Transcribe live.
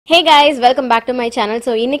Hey guys, welcome back to my channel.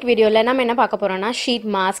 So இன்னைக்கு வீடியோல நாம என்ன பார்க்க போறோம்னா sheet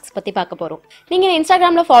masks பத்தி பார்க்க போறோம். நீங்க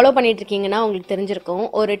இன்ஸ்டாகிராம்ல ஃபாலோ பண்ணிட்டு இருக்கீங்கன்னா உங்களுக்கு தெரிஞ்சிருக்கும்.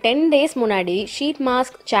 ஒரு 10 days முன்னாடி sheet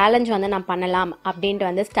mask challenge வந்து நான் பண்ணலாம் அப்படினு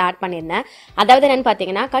வந்து ஸ்டார்ட் பண்ணிருந்தேன். அதாவது என்னன்னு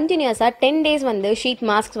பாத்தீங்கன்னா கண்டினியூஸா 10 days வந்து sheet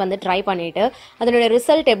masks வந்து ட்ரை பண்ணிட்டு அதோட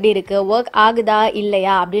ரிசல்ட் எப்படி இருக்கு, வர்க் ஆகுதா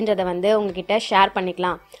இல்லையா அப்படின்றத வந்து உங்ககிட்ட ஷேர்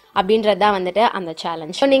பண்ணிக்கலாம் அப்படின்றதா வந்துட்டு அந்த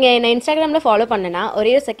சேலஞ்ச். ஸோ நீங்கள் என்ன இன்ஸ்டாகிராமில் ஃபாலோ பண்ணனா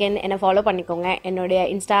ஒரே ஒரு செகண்ட் என்ன ஃபாலோ பண்ணிக்கோங்க. என்னுடைய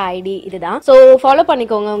இன்ஸ்டா ஐடி இதுதான். ஸோ ஃபாலோ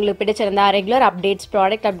பண்ணிக்கோங்க. உங்களுக்கு பிடிச்சிருந்தா regular updates,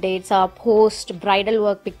 product updates, post, bridal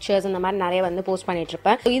work pictures இந்த மாதிரி நிறைய வந்து போஸ்ட் பண்ணிட்டு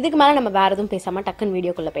இருப்பேன். ஸோ இதுக்கு மேலே நம்ம வேற எதுவும் பேசாமல் டக்குன்னு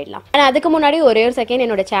வீடியோக்குள்ளே போயிடலாம். ஆனால் அதுக்கு முன்னாடி ஒரே ஒரு செகண்ட்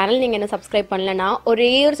என்னோட சேனல் நீங்கள் என்ன சப்ஸ்கிரைப் பண்ணலன்னா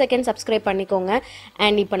ஒரே ஒரு செகண்ட் சப்ஸ்கிரைப் பண்ணிக்கோங்க.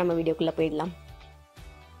 அண்ட் இப்போ நம்ம வீடியோக்குள்ளே போயிடலாம்.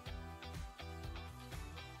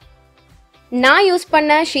 நான் யூஸ்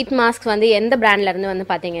பண்ண ஷீட் மாஸ்க் வந்து எந்த பிராண்ட்ல இருந்து வந்து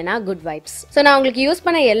பாத்தீங்கன்னா குட் வைப்ஸ். ஸோ நான் உங்களுக்கு யூஸ்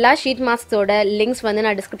பண்ண எல்லா ஷீட் மாஸ்கோட லிங்க்ஸ் வந்து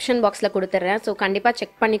நான் டிஸ்கிரிப்ஷன் பாக்ஸ்ல கொடுத்துறேன். ஸோ கண்டிப்பா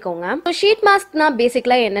செக் பண்ணிக்கோங்க. ஸோ ஷீட் மாஸ்க்னா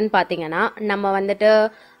பேசிக்கலா என்னன்னு பாத்தீங்கன்னா நம்ம வந்துட்டு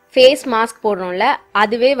ஃபேஸ் மாஸ்க் போடுறோம்ல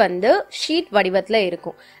அதுவே வந்து ஷீட் வடிவத்தில்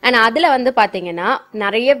இருக்கும். அண்ட் அதில் வந்து பார்த்தீங்கன்னா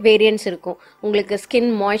நிறைய வேரியன்ட்ஸ் இருக்கும். உங்களுக்கு ஸ்கின்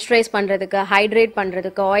மாய்ஸ்சரைஸ் பண்ணுறதுக்கு, ஹைட்ரேட்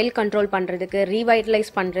பண்ணுறதுக்கு, ஆயில் கண்ட்ரோல் பண்ணுறதுக்கு,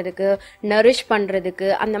 ரீவைட்டலைஸ் பண்ணுறதுக்கு, நரிஷ் பண்ணுறதுக்கு,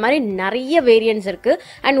 அந்த மாதிரி நிறைய வேரியன்ட்ஸ் இருக்குது.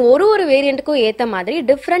 அண்ட் ஒரு வேரியண்ட்டுக்கும் ஏற்ற மாதிரி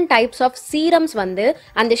டிஃப்ரெண்ட் டைப்ஸ் ஆஃப் சீரம்ஸ் வந்து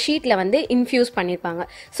அந்த ஷீட்டில் வந்து இன்ஃபியூஸ் பண்ணியிருப்பாங்க.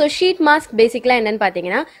 ஸோ ஷீட் மாஸ்க் பேசிக்கலாக என்னன்னு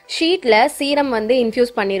பார்த்தீங்கன்னா ஷீட்டில் சீரம் வந்து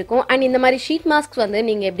இன்ஃபியூஸ் பண்ணியிருக்கும். அண்ட் இந்த மாதிரி ஷீட் மாஸ்க் வந்து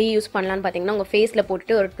நீங்கள் எப்படி யூஸ் பண்ணலான்னு பார்த்தீங்கன்னா உங்கள் ஃபேஸில்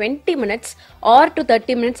போட்டுட்டு ஒரு 20 minutes or to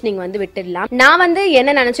 30 minutes நீங்க வந்து விட்டுடலாம். நான் வந்து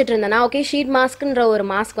என்ன நினைச்சிட்டு இருந்தேன்னா ஓகே ஷீட் மாஸ்க்ன்ற ஒரு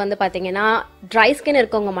மாஸ்க் வந்து பாத்தீங்கன்னா ட்ரை ஸ்கின்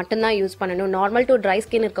இருக்கவங்க மட்டும்தான் யூஸ் பண்ணணும், நார்மல் டு ட்ரை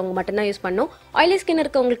ஸ்கின் இருக்கவங்க மட்டும்தான் யூஸ் பண்ணணும், ஆயிலி ஸ்கின்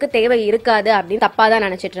இருக்கவங்களுக்கு தேவை இருக்காது அப்படின்னு தப்பா தான்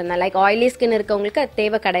நினைச்சிட்டு இருந்தேன். லைக் ஆயிலி ஸ்கின் இருக்கவங்களுக்கு அது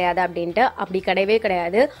தேவை கிடையாது அப்படின்ட்டு. அப்படி கிடையவே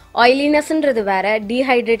கிடையாது. ஆயிலினஸ்ன்றது வேற,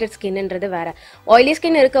 டீஹைட்ரேட்டட் ஸ்கின்ன்றது வேற. ஆயிலி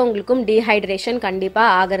ஸ்கின் இருக்கவங்களுக்கும் டீஹைட்ரேஷன் கண்டிப்பா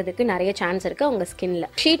ஆகிறதுக்கு நிறைய சான்ஸ் இருக்கு உங்க ஸ்கின்ல.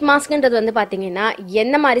 ஷீட் மாஸ்க்ன்றது வந்து பாத்தீங்கன்னா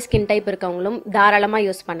என்ன மாதிரி ஸ்கின் டைப் இருக்கவங்களும் தாராளமா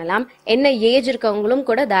யூஸ் பண்ணலாம். என்ன ஏஜ் இருக்கவங்களும்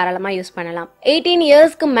கூட தாராளமா யூஸ் பண்ணலாம். 18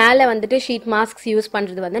 இயர்ஸ்க்கு மேல வந்துட்டு ஷீட் மாஸ்க் யூஸ்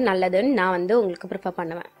பண்றது வந்து நல்லதுன்னு நான் வந்து உங்களுக்கு ப்ரிஃபர்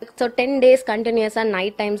பண்ணுவேன். ஸோ 10 days கண்டினியூஸா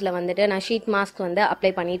நைட் டைம்ஸ்ல வந்துட்டு நான் ஷீட் மாஸ்க் வந்து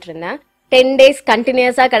அப்ளை பண்ணிட்டு இருந்தேன். 10 days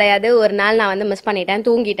கண்டினியூஸா கிடையாது. ஒரு நாள் நான் வந்து மிஸ் பண்ணிட்டேன்,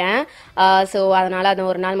 தூங்கிட்டேன். ஸோ அதனால அது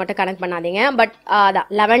ஒரு நாள் மட்டும் கனெக்ட் பண்ணாதீங்க. பட்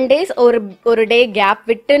அதான் 11 days ஒரு டே கேப்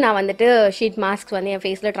விட்டு நான் வந்துட்டு ஷீட் மாஸ்க் வந்து என்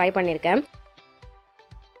ஃபேஸ்ல ட்ரை பண்ணியிருக்கேன்.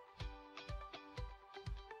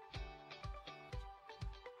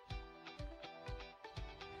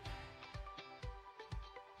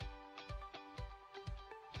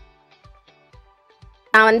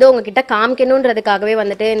 நான் வந்து உங்ககிட்ட காமிக்கணுன்றதுக்காகவே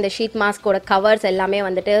வந்துட்டு இந்த ஷீட் மாஸ்கோட கவர்ஸ் எல்லாமே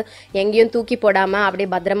வந்துட்டு எங்கேயும் தூக்கி போடாம அப்படியே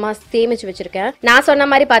பத்திரமா சேமிச்சு வச்சிருக்கேன். நான் சொன்ன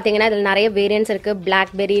மாதிரி பாத்தீங்கன்னா இதுல நிறைய வேரியன்ட்ஸ் இருக்கு.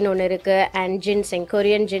 பிளாக்பெரின்னு ஒன்று இருக்கு, அண்ட் ஜின்செங்,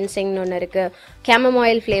 கொரியன் ஜின்செங்னு ஒன்று இருக்கு,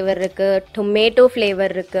 கேமமாயில் ஃபிளேவர் இருக்கு, டொமேட்டோ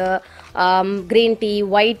ஃபிளேவர் இருக்கு, green tea,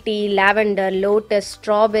 white tea, lavender, lotus,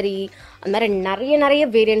 strawberry, அந்த மாதிரி நிறைய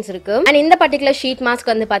வேரியன்ட்ஸ் இருக்கு. அண்ட் இந்த பர்டிகுலர் ஷீட்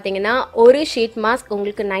மாஸ்க் வந்து பாத்தீங்கன்னா ஒரு ஷீட் மாஸ்க்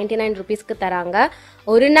உங்களுக்கு 99 rupeesக்கு தராங்க.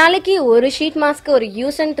 ஒரு நாளைக்கு ஒரு ஷீட் மாஸ்க் ஒரு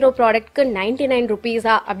யூஸ் அண்ட் த்ரோ ப்ராடக்ட்க்கு 99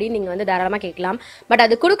 rupeesா அப்படின்னு நீங்க வந்து தாராளமா கேட்கலாம். பட்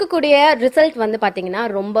அது கொடுக்கக்கூடிய ரிசல்ட் வந்து பாத்தீங்கன்னா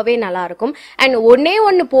ரொம்பவே நல்லா இருக்கும். அண்ட்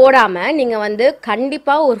ஒன்னு போடாம நீங்க வந்து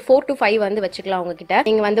கண்டிப்பா ஒரு 4 to 5 வந்து வச்சுக்கலாம் உங்ககிட்ட.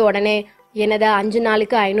 நீங்க வந்து உடனே என்னது 5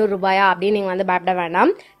 நாளுக்கு 500 ரூபாயா அப்படின்னு நீங்க வந்து பயப்பட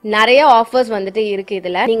வேண்டாம். நிறைய ஆஃபர்ஸ் வந்துட்டு இருக்கு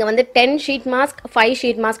இதுல. நீங்க வந்து 10 ஷீட் மாஸ்க் 5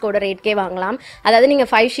 ஷீட் மாஸ்கோட ரேட்கே வாங்கலாம். அதாவது நீங்க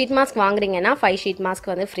 5 ஷீட் மாஸ்க் வாங்குறீங்கன்னா 5 ஷீட் மாஸ்க்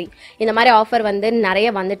வந்து ஃப்ரீ. இந்த மாதிரி ஆஃபர் வந்து நிறைய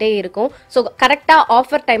வந்துட்டே இருக்கும். ஸோ கரெக்டா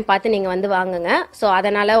ஆஃபர் டைம் பார்த்து நீங்க வந்து வாங்குங்க. ஸோ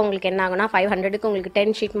அதனால உங்களுக்கு என்ன ஆகும்னா 500க்கு உங்களுக்கு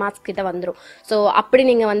 10 ஷீட் மாஸ்க் கிட்ட வந்துடும். ஸோ அப்படி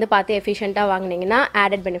நீங்க வந்து பார்த்து எஃபிஷியன்ட்டா வாங்குனீங்கன்னா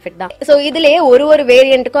ஆடட் பெனிஃபிட் தான். ஸோ இதுலயே ஒரு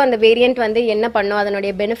வேரியண்ட்டுக்கும் அந்த வேரியன்ட் வந்து என்ன பண்ணும்,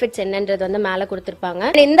 அதனுடைய பெனிஃபிட்ஸ் என்னன்றது வந்து மேல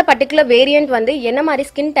கொடுத்துருப்பாங்க. இந்த பர்டிகுலர் வேரியன்ட் வந்து என்ன மாதிரி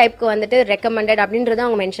ஸ்கின் டைப்க்கு வந்துட்டு ரெக்கமெண்டட் அப்படின்றத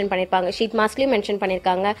அவங்க மென்ஷன் பண்ணிருப்பாங்க. ஷீட் மாஸ்க்லயும் மென்ஷன்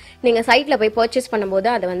பண்ணிருக்காங்க. நீங்க சைட்ல போய் பர்ச்சேஸ் பண்ணும்போது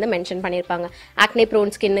அதை வந்து மென்ஷன் பண்ணிருப்பாங்க. Acne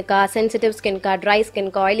prone ஸ்கின்னுக்கா, sensitive ஸ்கின்கா, try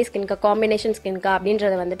ஸ்கின்கா, oily ஸ்கின்கா, combination ஸ்கின்கா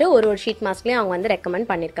அப்படின்றத வந்துட்டு ஒரு ஷீட் மாஸ்க்லயும் அவங்க வந்து ரெக்கமெண்ட்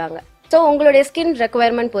பண்ணிருக்காங்க. ஸோ உங்களுடைய ஸ்கின்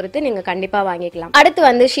ரெக்குவயர்மெண்ட் பொறுத்து நீங்கள் கண்டிப்பாக வாங்கிக்கலாம். அடுத்து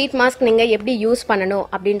வந்து ஷீட் மாஸ்க் நீங்கள் எப்படி யூஸ் பண்ணணும்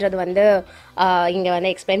அப்படின்றது வந்து இங்கே வந்து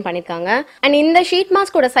எக்ஸ்பிளைன் பண்ணியிருக்காங்க. அண்ட் இந்த ஷீட்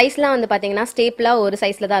மாஸ்கோட சைஸ்லாம் வந்து பார்த்தீங்கன்னா ஸ்டேப்லாக ஒரு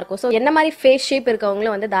சைஸில் தான் இருக்கும். ஸோ என்ன மாதிரி ஃபேஸ் ஷேப்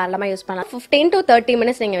இருக்கவங்களும் வந்து தாராளமாக யூஸ் பண்ணலாம். 15 to 30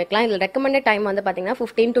 minutes நீங்கள் வைக்கலாம். இதில் ரெக்கமெண்டட் டைம் வந்து பார்த்தீங்கன்னா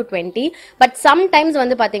 15 to 20. பட் சம் டைம்ஸ்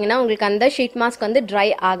வந்து பார்த்தீங்கன்னா உங்களுக்கு அந்த ஷீட் மாஸ்க் வந்து ட்ரை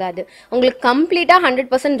ஆகாது. உங்களுக்கு கம்ப்ளீட்டாக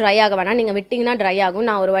 100% ட்ரை ஆக வேணாம். நீங்கள் விட்டிங்கன்னா ட்ரை ஆகும்.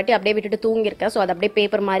 நான் ஒரு வாட்டி அப்படியே விட்டுட்டு தூங்கியிருக்கேன். ஸோ அது அப்படியே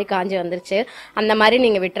பேப்பர் மாதிரி காஞ்சி வந்துருச்சு. அந்த மாதிரி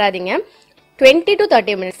நீங்கள் விட்டுறாதீங்க. 20 to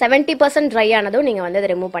 30 minutes 70% ட்ரை ஆனதும் நீங்க வந்து அதை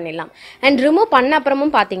ரிமூவ் பண்ணிடலாம். அண்ட் ரிமூவ் பண்ண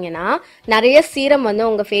அப்புறமும் பாத்தீங்கன்னா நிறைய சீரம் வந்து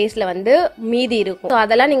உங்க ஃபேஸ்ல வந்து மீதி இருக்கும். ஸோ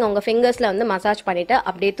அதெல்லாம் நீங்க உங்க ஃபிங்கர்ஸ்ல வந்து மசாஜ் பண்ணிட்டு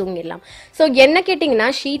அப்படியே தூங்கிடலாம். ஸோ என்ன கேட்டீங்கன்னா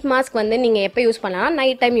ஷீட் மாஸ்க் வந்து நீங்க எப்போ யூஸ் பண்ணலாம்,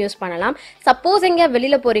 நைட் டைம் யூஸ் பண்ணலாம். சப்போஸ் எங்க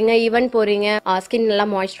வெளியில போறீங்க, ஈவென்ட் போறீங்க, ஸ்கின்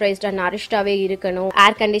எல்லாம் மாய்ஸ்சரைஸ்டா நரிஷ்டாவே இருக்கணும்,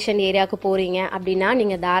 ஏர் கண்டிஷன் ஏரியாவுக்கு போறீங்க அப்படின்னா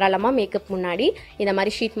நீங்க தாராளமா மேக்கப் முன்னாடி இந்த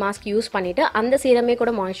மாதிரி ஷீட் மாஸ்க் யூஸ் பண்ணிட்டு அந்த சீரமே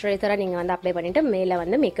கூட மாய்ஸ்சரைசரா நீங்க வந்து அப்ளை பண்ணிட்டு மேல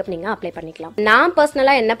வந்து மேக்கப் நீங்க அப்ளை பண்ணிக்கலாம். நான்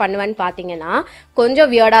பர்சனலா என்ன பண்ணுவேன்னு பாத்தீங்கன்னா கொஞ்சம்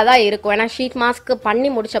வியர்டா தான் இருக்கும். ஏன்னா ஷீட் மாஸ்க் பண்ணி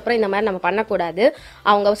முடிச்ச அப்புறம் இந்த மாதிரி நம்ம பண்ணக்கூடாது.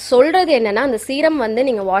 அவங்க சொல்றது என்னன்னா அந்த சீரம் வந்து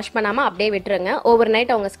நீங்க வாஷ் பண்ணாம அப்படியே விட்டுருங்க, ஓவர்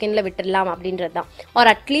நைட் அவங்க ஸ்கின்ல விட்டுடலாம் அப்படின்றது தான். ஒரு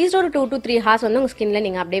அட்லீஸ்ட் ஒரு 2 to 3 ஹார்ஸ் வந்து உங்க ஸ்கின்ல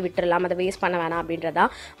நீங்க அப்படியே விட்டுடலாம், அதை வேஸ்ட் பண்ண வேணாம் அப்படின்றதா.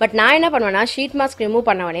 பட் நான் என்ன பண்ணுவேன்னா ஷீட் மாஸ்க் ரிமூவ்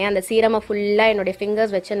பண்ண உடனே அந்த சீரமை ஃபுல்லா என்னுடைய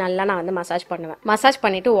ஃபிங்கர்ஸ் வச்சு நல்லா நான் வந்து மசாஜ் பண்ணுவேன். மசாஜ்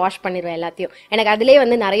பண்ணிட்டு வாஷ் பண்ணிடுவேன் எல்லாத்தையும். எனக்கு அதுலேயே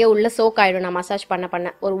வந்து நிறைய உள்ள சோக் ஆயிடும். நான் மசாஜ்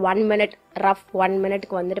பண்ண ஒரு 1 minute ரஃப் 1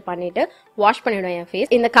 minuteக்கு வந்துட்டு பண்ணிட்டு வாஷ் பண்ணிடுவேன் என்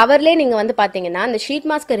ஃபேஸ். இந்த கவர்லேயே நீங்க வந்து பாத்தீங்கன்னா இந்த ஷீட்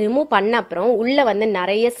மாஸ்க் ரிமூவ் பண்ண அப்புறம் உள்ள வந்து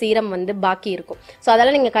நிறைய சீரம் வந்து பாக்கி இருக்கும். ஸோ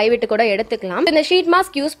அதெல்லாம் நீங்க கைவிட்டு கூட எடுத்துக்கலாம். இந்த ஷீட்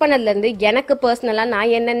மாஸ்க் யூஸ் பண்ணதுல இருந்து எனக்கு பர்சனலா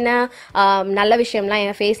நான் என்னென்ன நல்ல விஷயம்லாம்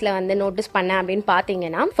என் ஃபேஸ்ல வந்து நோட்டீஸ் பண்ணேன் அப்படின்னு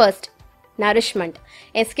பாத்தீங்கன்னா, ஃபர்ஸ்ட் நரிஷ்மெண்ட்.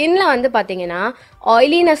 என் ஸ்கின்ல வந்து பாத்தீங்கன்னா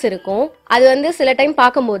ஆயிலினஸ் இருக்கும். அது வந்து சில டைம்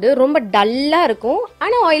பார்க்கும்போது ரொம்ப டல்லா இருக்கும்,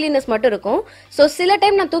 ஆனா ஆயிலினஸ் மட்டும் இருக்கும். ஸோ சில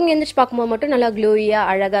டைம் நான் தூங்கி எந்திரிச்சு பார்க்கும்போது மட்டும் நல்லா க்ளோயியா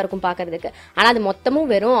அழகா இருக்கும் பார்க்கறதுக்கு. ஆனா அது மொத்தமும்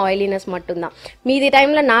வெறும் ஆயிலினஸ் மட்டும்தான். மீதி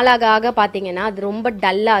டைம்ல நாளாக ஆக பாத்தீங்கன்னா அது ரொம்ப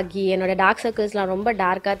டல்லாகி என்னோட டார்க் சர்க்கிள்ஸ்லாம் ரொம்ப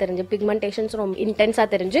டார்க்கா தெரிஞ்சு, பிக்மெண்டேஷன்ஸ் ரொம்ப இன்டென்ஸா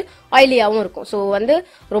தெரிஞ்சு ஆயிலியாவும் இருக்கும். ஸோ வந்து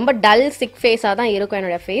ரொம்ப டல் சிக் ஃபேஸா தான் இருக்கும்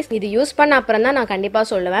என்னோட ஃபேஸ். இது யூஸ் பண்ண அப்புறம் தான் நான் கண்டிப்பா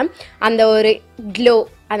சொல்லுவேன் அந்த ஒரு க்ளோ,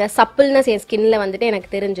 அந்த சப்பிள்னஸ் என் ஸ்கின்ல வந்துட்டு எனக்கு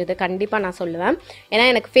தெரிஞ்சது கண்டிப்பா நான் சொல்லுவேன். ஏன்னா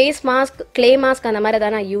எனக்கு ஃபேஸ் மாஸ்க், கிளே மாஸ்க் அந்த மாதிரி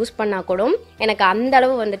தான் நான் யூஸ் பண்ணா கூட எனக்கு அந்த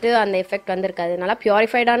அளவு வந்துட்டு அந்த எஃபெக்ட் வந்திருக்காது. நல்லா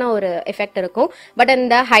பியூரிஃபைடான ஒரு எஃபெக்ட் இருக்கும். பட்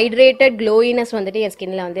அந்த ஹைட்ரேட்டட் க்ளோயினஸ் வந்துட்டு என்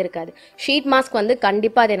ஸ்கின்ல வந்து இருக்காது. ஷீட் மாஸ்க் வந்து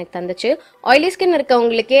கண்டிப்பா அது எனக்கு தந்துச்சு. ஆயிலி ஸ்கின்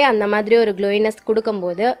இருக்கவங்களுக்கே அந்த மாதிரி ஒரு க்ளோயினஸ்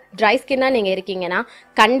கொடுக்கும்போது ட்ரை ஸ்கின்னா நீங்க இருக்கீங்கன்னா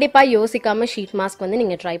கண்டிப்பா யோசிக்காம ஷீட் மாஸ்க் வந்து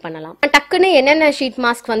நீங்க ட்ரை பண்ணலாம். டக்குன்னு என்னென்ன ஷீட்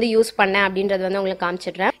மாஸ்க் வந்து யூஸ் பண்ணேன் அப்படின்றது வந்து உங்களுக்கு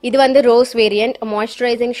காமிச்சிடுறேன். இது வந்து rose variant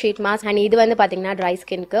moisturising sheet mask and இது வந்து பாத்தீங்கன்னா ட்ரை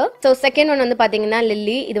ஸ்கின்க்கு. ஸோ செகண்ட் ஒன் வந்து பாத்தீங்கன்னா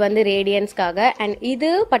லில்லி, இது வந்து ரேடியன்ஸ்க்காக அண்ட் இது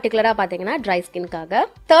பர்டிகுலரா பாத்தீங்கன்னா ட்ரை ஸ்கின்க்காக.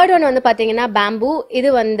 தேர்ட் ஒன் வந்து பாத்தீங்கன்னா பேம்பூ, இது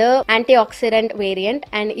வந்து ஆன்டி ஆக்சிடென்ட் வேரியன்ட்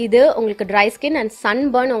அண்ட் இது உங்களுக்கு ட்ரை ஸ்கின் அண்ட்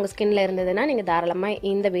சன்பர்ன் உங்க ஸ்கின்ல இருந்ததுன்னா நீங்க தாராளமா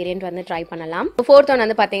இந்த வேரியன்ட் வந்து ட்ரை பண்ணலாம். ஃபோர்த் ஒன்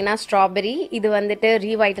வந்து பாத்தீங்கன்னா ஸ்ட்ராபெரி, இது வந்துட்டு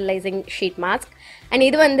ரீவைட்டலைசிங் ஷீட் மாஸ்க் அண்ட்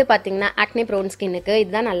இது வந்து பாத்தீங்கன்னா ஆக்னே ப்ரோன் ஸ்கின்னுக்கு.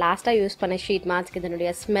 இதுதான் நான் லாஸ்டா யூஸ் பண்ண ஷீட் மாஸ்க்.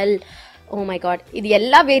 இதனுடைய ஸ்மெல், ஓ மை காட், இது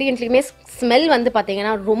எல்லா வேரியன்ட்லயுமே ஸ்மெல் வந்து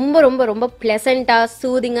பாத்தீங்கன்னா ரொம்ப ரொம்ப ரொம்ப பிளசண்டா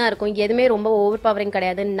சூதிங்கா இருக்கும். எதுவுமே ரொம்ப ஓவர் பவரிங்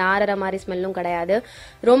கிடையாது, நாரற மாதிரி ஸ்மெல்லும் கிடையாது.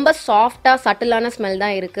 ரொம்ப சாஃப்டா சட்டிலான ஸ்மெல்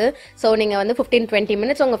தான் இருக்கு. ஸோ நீங்க வந்து 15-20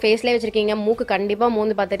 minutes உங்க ஃபேஸ்லேயே வச்சிருக்கீங்க, மூக்கு கண்டிப்பா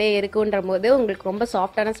மூந்து பார்த்துட்டே இருக்குன்ற போது உங்களுக்கு ரொம்ப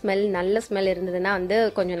சாஃப்டான ஸ்மெல், நல்ல ஸ்மெல் இருந்ததுன்னா வந்து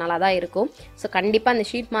கொஞ்சம் நல்லா தான் இருக்கும். ஸோ கண்டிப்பா அந்த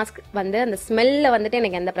ஷீட் மாஸ்க் வந்து அந்த ஸ்மெல்ல வந்துட்டு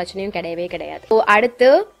எனக்கு எந்த பிரச்சனையும் கிடையவே கிடையாது. ஸோ அடுத்து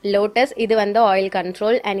லோட்டஸ், இது வந்து ஆயில்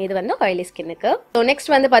கண்ட்ரோல் அண்ட் இது வந்து ஆயிலி ஸ்கின்னுக்கு. ஸோ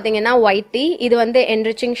நெக்ஸ்ட் வந்து பாத்தீங்கன்னா ஒயிட் டீ, இது வந்து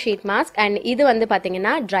என்ரிச்சிங் ஷீட் மாஸ்க் அண்ட் இது வந்து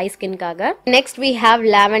பாத்தீங்கன்னா try ஸ்கின்காக. Next we have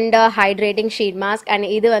lavender hydrating sheet mask and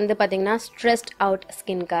இது வந்து பாத்தீங்கன்னா ஸ்ட்ரெஸ்ட் அவுட்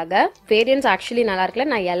ஸ்கின்காக. வேரியன்ட்ஸ் ஆக்சுவலி நல்லா இருக்குல்ல.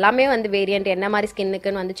 நான் எல்லாமே வந்து வேரியன்ட் என்ன மாதிரி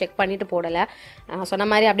ஸ்கின்னுக்குன்னு வந்து செக் பண்ணிட்டு போடல. சொன்ன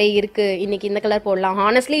மாதிரி அப்படியே இருக்கு. இன்னைக்கு இந்த கலர் போடலாம்,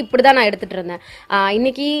 ஹானஸ்ட்லி இப்படிதான் நான் எடுத்துட்டு இருந்தேன்.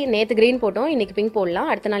 இன்னைக்கு நேத்து கிரீன் போட்டோம், இன்னைக்கு பிங்க் போடலாம்,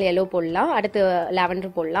 அடுத்த நாள் எல்லோ போடலாம், அடுத்து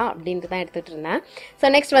லாவெண்டர் போடலாம் அப்படின்ட்டு தான் எடுத்துட்டு இருந்தேன்.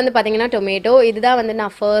 ஸோ நெக்ஸ்ட் வந்து பாத்தீங்கன்னா டொமேட்டோ, இதுதான் வந்து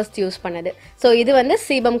நான் ஃபர்ஸ்ட் யூஸ் பண்ணது. ஸோ இது வந்து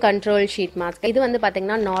சீபம் கண்ட்ரோல் ஷீட் மாஸ்க். இது வந்து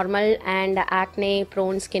பாத்தீங்கன்னா நார்மல் அண்ட் ஆக்னே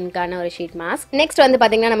ப்ரோன் ஸ்கின்கான ஒரு ஷீட் மாஸ்க். நெக்ஸ்ட் வந்து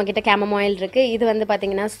பாத்தீங்கன்னா நம்ம கிட்ட கேமமாயில் இருக்கு. இது வந்து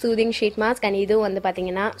பாத்தீங்கன்னா சூதிங் ஷீட் மாஸ்க் அண்ட் இது வந்து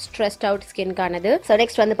பாத்தீங்கன்னா ஸ்ட்ரெஸ்ட் அவுட் ஸ்கின்கானது. ஸோ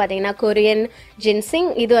நெக்ஸ்ட் வந்து பாத்தீங்கன்னா கொரியன்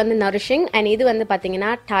ஜின்சிங், இது வந்து நரிஷிங் அண்ட் இது வந்து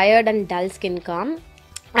பாத்தீங்கன்னா டயர்ட் அண்ட் டல் ஸ்கின்காம்.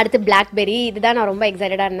 அடுத்து பிளாக்பெரி, இதுதான் நான் ரொம்ப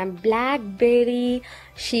எக்ஸைட்டடா இருந்தேன். Blackberry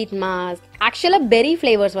sheet mask. ஆக்சுவலாக பெரி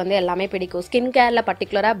ஃப்ளேவர்ஸ் வந்து எல்லாமே பிடிக்கும். ஸ்கின் கேரில்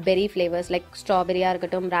பர்டிகுலராக பெரி ஃப்ளேவர்ஸ் லைக் ஸ்ட்ராபெரியாக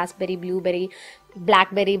இருக்கட்டும், ராஸ்பெரி, ப்ளூபெரி,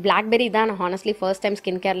 பிளாக்பெரி தான் நான் ஹானஸ்ட்லி ஃபர்ஸ்ட் டைம்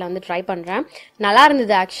ஸ்கின் கேரில் வந்து ட்ரை பண்ணுறேன். நல்லா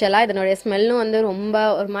இருந்தது ஆக்சுவலாக. இதனுடைய ஸ்மெல்லும் வந்து ரொம்ப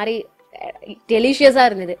ஒரு மாதிரி டெலிஷியஸாக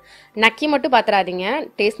இருந்தது. நக்கி மட்டும் பார்த்துறாதீங்க,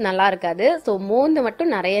 டேஸ்ட் நல்லா இருக்காது. ஸோ மோந்து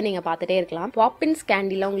மட்டும் நிறைய நீங்கள் பார்த்துட்டே இருக்கலாம். பாப்பின்ஸ்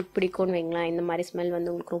கேண்டிலாம் உங்களுக்கு பிடிக்கும்னு வைங்களேன். இந்த மாதிரி ஸ்மெல்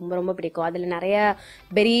வந்து உங்களுக்கு ரொம்ப ரொம்ப பிடிக்கும். அதில் நிறைய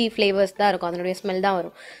பெரி ஃப்ளேவர்ஸ் தான் இருக்கும், அதனுடைய ஸ்மெல் தான்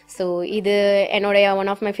வரும். ஸோ இது என்னுடைய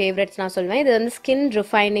ஒன் ஆஃப் மை ஃபேவரட்ஸ் நான் சொல்வேன். இது வந்து skin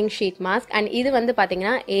refining sheet mask and இது வந்து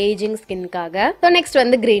பார்த்தீங்கன்னா ஏஜிங் ஸ்கின்காக. ஸோ நெக்ஸ்ட்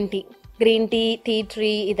வந்து கிரீன் டீ, டீ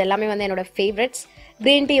ட்ரீ, இது எல்லாமே வந்து என்னோட ஃபேவரட்ஸ்.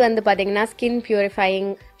 கிரீன் டீ வந்து பார்த்தீங்கன்னா skin purifying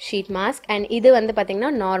sheet mask and இது வந்து பார்த்தீங்கன்னா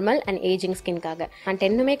நார்மல் அண்ட் ஏஜிங் ஸ்கின்காக. நான்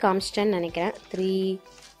 10மே காமிச்சிட்டேன்னு நினைக்கிறேன். 3,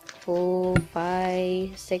 4, 5,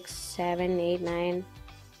 6, 7, 8, 9,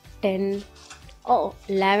 10, ஓ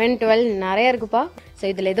 11 12 நிறைய இருக்குப்பா. ஸோ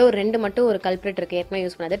இதில் ஏதோ 2 மட்டும் ஒரு கல்ப்ரிட் இருக்குது ஏற்கனவே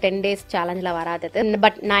யூஸ் பண்ணது 10 days சேலஞ்சில் வராதது.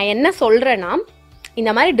 பட் நான் என்ன சொல்கிறேன்னா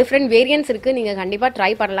இந்த மாதிரி டிஃப்ரெண்ட் வேரியன்ஸ் இருக்குது, நீங்கள் கண்டிப்பாக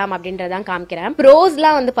ட்ரை பண்ணலாம் அப்படின்றதான் காமிக்கிறேன்.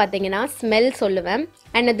 ப்ரோஸ்லாம் வந்து பார்த்தீங்கன்னா ஸ்மெல் சொல்லுவேன்,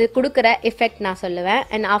 அண்ட் அது கொடுக்குற எஃபெக்ட் நான் சொல்லுவேன்,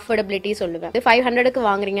 அண்ட் அஃபோர்டபிலிட்டி சொல்லுவேன். 500க்கு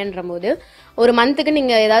வாங்குறீங்கன்ற போது ஒரு மந்த்துக்கு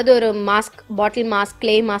நீங்கள் ஏதாவது ஒரு மாஸ்க், பாட்டில் மாஸ்க்,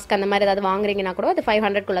 கிளே மாஸ்க் அந்த மாதிரி ஏதாவது வாங்குறீங்கன்னா கூட அது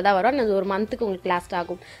 500க்குள்ளே தான் வரும். அது ஒரு மந்த்துக்கு உங்களுக்கு லாஸ்ட்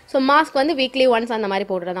ஆகும். ஸோ மாஸ்க் வந்து வீக்லி ஒன்ஸ் அந்த மாதிரி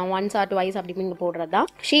போடுறது தான், ஒன்ஸ் ஆர் ட்வைஸ் அப்படி நீங்கள் போடுறது தான்.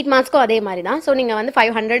 ஷீட் மாஸ்க்கும் அதே மாதிரி தான். ஸோ நீங்கள் வந்து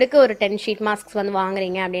 500க்கு ஒரு 10 ஷீட் மாஸ்க்ஸ் வந்து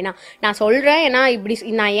வாங்குறீங்க அப்படின்னா நான் சொல்கிறேன். ஏன்னா இப்படி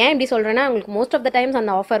நான் ஏன் இப்படி சொல்கிறேன்னா உங்களுக்கு மோஸ்ட் ஆஃப் த டைம்ஸ்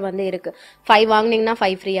அந்த ஆஃபர் வந்து இருக்குது, 5 வாங்கினீங்கன்னா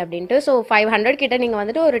 5 ஃப்ரீ அப்படின்ட்டு. ஸோ 500 கிட்ட நீங்கள்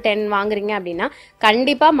வந்துட்டு ஒரு 10 வாங்குறீங்க அப்படின்னா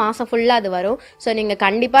கண்டிப்பாக மாதம் ஃபுல்லாக அது வரும். ஸோ நீங்கள்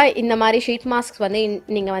கண்டிப்பாக இந்த மாதிரி ஷீட் மாஸ்க் வந்து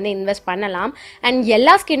நீங்கள் வந்து இன்வெஸ்ட் பண்ணலாம். அண்ட்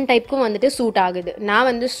எல்லா ஸ்கின் டைப்புக்கும் வந்துட்டு சூட் ஆகுது. நான்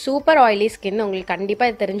வந்து சூப்பர் ஆயிலி ஸ்கின், உங்களுக்கு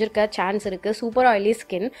கண்டிப்பாக இது தெரிஞ்சிருக்க சான்ஸ் இருக்குது. சூப்பர் ஆயிலி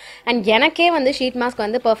ஸ்கின் அண்ட் எனக்கே வந்து ஷீட் மாஸ்க்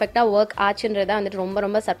வந்து பர்ஃபெக்டாக ஒர்க் ஆச்சுன்றதா வந்துட்டு ரொம்ப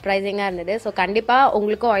ரொம்ப சர்ப்ரைசிங்காக இருந்தது. ஸோ கண்டிப்பாக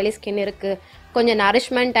உங்களுக்கும் ஆயிலி ஸ்கின் இருக்குது, கொஞ்சம்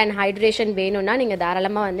நரிஷ்மெண்ட் அண்ட் ஹைட்ரேஷன் வேணும்னா நீங்கள்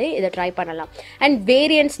தாராளமாக வந்து இதை ட்ரை பண்ணலாம். அண்ட்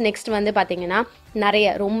வேரியன்ட்ஸ் நெக்ஸ்ட் வந்து பார்த்தீங்கன்னா நிறைய,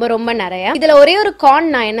 ரொம்ப ரொம்ப நிறைய. இதில் ஒரே ஒரு கான்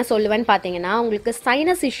நான் என்ன சொல்லுவேன்னு பார்த்தீங்கன்னா, உங்களுக்கு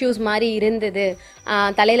சைனஸ் இஷ்யூஸ் மாதிரி இருந்தது,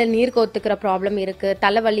 தலையில் நீர் கோத்துக்கிற ப்ராப்ளம் இருக்குது,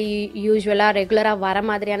 தலைவலி யூஸ்வலாக ரெகுலராக வர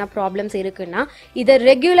மாதிரியான ப்ராப்ளம்ஸ் இருக்குன்னா இதை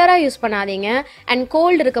ரெகுலராக யூஸ் பண்ணாதீங்க. அண்ட்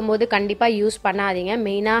கோல்டு இருக்கும்போது கண்டிப்பாக யூஸ் பண்ணாதீங்க.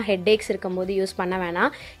 மெயினாக ஹெட்ஏக்ஸ் இருக்கும்போது யூஸ் பண்ண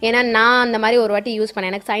வேணாம். ஏன்னா நான் அந்த மாதிரி ஒரு வாட்டி யூஸ்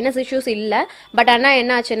பண்ணேன், எனக்கு சைனஸ் இஷ்யூஸ் இல்லை. பட் ஆனால்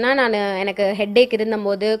என்ன ஆச்சுன்னா, எனக்கு ஹெட்ஏக்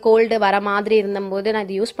இருந்தபோது, கோல்டு வர மாதிரி இருந்தபோது நான்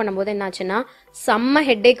இது யூஸ் பண்ணும்போது என்ன ஆச்சுன்னா செம்ம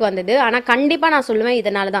ஹெட்ஏக் வந்தது. ஆனால் கண்டிப்பாக நான் சொல்லுவேன்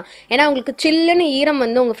இதனால தான். ஏன்னா உங்களுக்கு சில்லுன்னு ஈரம்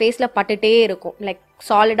வந்து உங்கள் ஃபேஸில் பட்டுட்டே இருக்கும். லைக்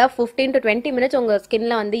சாலிடாக 15 to 20 minutes உங்கள்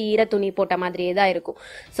ஸ்கின்ல வந்து ஈர துணி போட்ட மாதிரியே தான் இருக்கும்.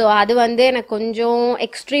 ஸோ அது வந்து எனக்கு கொஞ்சம்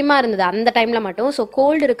எக்ஸ்ட்ரீமாக இருந்தது அந்த டைமில் மட்டும். ஸோ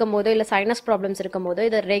கோல்டு இருக்கும் போதோ இல்லை சைனஸ் ப்ராப்ளம்ஸ் இருக்கும் போதோ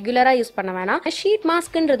இதை ரெகுலராக யூஸ் பண்ண வேணாம். ஷீட்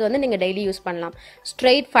மாஸ்க்ன்றது வந்து நீங்கள் டெய்லி யூஸ் பண்ணலாம்.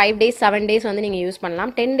 ஸ்ட்ரெயிட் 5 days 7 days வந்து நீங்கள் யூஸ்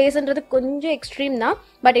பண்ணலாம். 10 daysன்றது கொஞ்சம் எக்ஸ்ட்ரீம் தான்,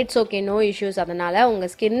 but it's okay, no issues. அதனால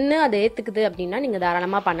உங்கள் ஸ்கின்னு அதை ஏற்றுக்குது அப்படின்னா நீங்கள்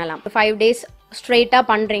தாராளமாக பண்ணலாம். 5 days ஸ்ட்ரெயிட்டாக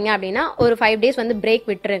பண்ணுறீங்க அப்படின்னா ஒரு 5 days வந்து பிரேக்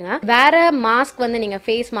விட்டுருங்க. வேற மாஸ்க் வந்து நீங்கள்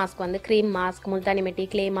ஃபேஸ் மாஸ்க் வந்து க்ரீம் மாஸ்க், முல்தானி மெட்டி,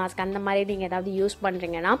 கிளே மாஸ்க் அந்த மாதிரி நீங்கள் ஏதாவது யூஸ்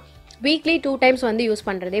பண்ணுறீங்கன்னா வீக்லி 2 times வந்து யூஸ்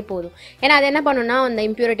பண்ணுறதே போதும். ஏன்னா அது என்ன பண்ணுன்னா அந்த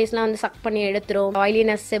இம்ப்யூரிட்டிஸ்லாம் வந்து சக் பண்ணி எடுத்துரும்,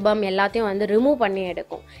 ஆயிலினஸ், செபம் எல்லாத்தையும் வந்து ரிமூவ் பண்ணி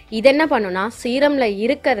எடுக்கும். இது என்ன பண்ணுன்னா சீரமில்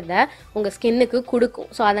இருக்கிறத உங்கள் ஸ்கின்னுக்கு கொடுக்கும்.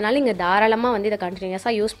 ஸோ அதனால் நீங்கள் தாராளமாக வந்து இதை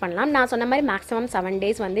கண்டினியூஸாக யூஸ் பண்ணலாம். நான் சொன்ன மாதிரி மேக்ஸிமம் 7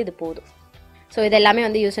 days வந்து இது போதும். ஸோ இது எல்லாமே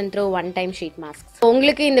வந்து use and throw one time sheet mask. So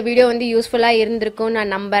உங்களுக்கு இந்த வீடியோ வந்து யூஸ்ஃபுல்லாக இருந்திருக்கும்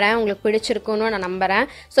நான் நம்புறேன், உங்களுக்கு பிடிச்சிருக்கும்னு நான் நம்புறேன்.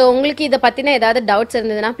 ஸோ உங்களுக்கு இதை பற்றின ஏதாவது டவுட்ஸ்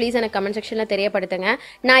இருந்ததுன்னா ப்ளீஸ் எனக்கு கமெண்ட் செக்ஷனில் தெரியப்படுத்துங்க.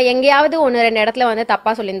 நான் எங்கேயாவது 1-2 இடத்துல வந்து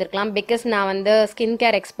தப்பாக சொல்லியிருந்திருக்கலாம், பிகாஸ் நான் வந்து ஸ்கின்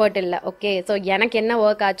கேர் எக்ஸ்பர்ட் இல்லை. ஓகே, ஸோ எனக்கு என்ன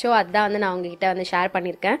ஒர்க் ஆச்சோ அதுதான் வந்து நான் உங்ககிட்ட வந்து ஷேர்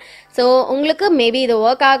பண்ணியிருக்கேன். ஸோ உங்களுக்கு மேபி இது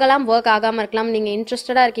ஒர்க் ஆகலாம், ஒர்க் ஆகாமல் இருக்கலாம். நீங்கள்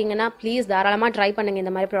இன்ட்ரெஸ்டடாக இருக்கீங்கன்னா ப்ளீஸ் தாராளமாக ட்ரை பண்ணுங்கள்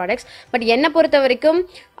இந்த மாதிரி ப்ராடக்ட்ஸ். பட் என்னை பொறுத்த வரைக்கும்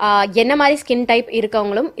என்ன மாதிரி ஸ்கின் டைப்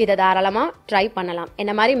இருக்கவங்களும் இதை தாராளமாக ட்ரை பண்ணலாம்.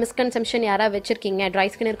 என்ன மாதிரி மிஸ்கன்செப்ஷன் யாராவது வச்சிருக்கீங்க, ட்ரை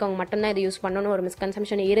ஸ்கின் இருக்கவங்க மட்டும்தான் இது யூஸ் பண்ணணும் ஒரு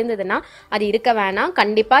மிஸ்கன்செப்ஷன் இருந்ததுன்னா அது இருக்க வேணாம்.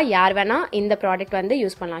 கண்டிப்பாக யார் வேணா இந்த ப்ராடக்ட் வந்து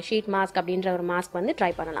யூஸ் பண்ணலாம். ஷீட் மாஸ்க் அப்படின்ற ஒரு மாஸ்க் வந்து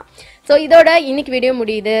ட்ரை பண்ணலாம். ஸோ இதோட இன்னைக்கு வீடியோ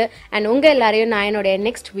முடியுது. அண்ட் உங்கள் எல்லாரையும் நான் என்னுடைய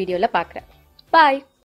நெக்ஸ்ட் வீடியோவில் பார்க்குறேன். பாய்.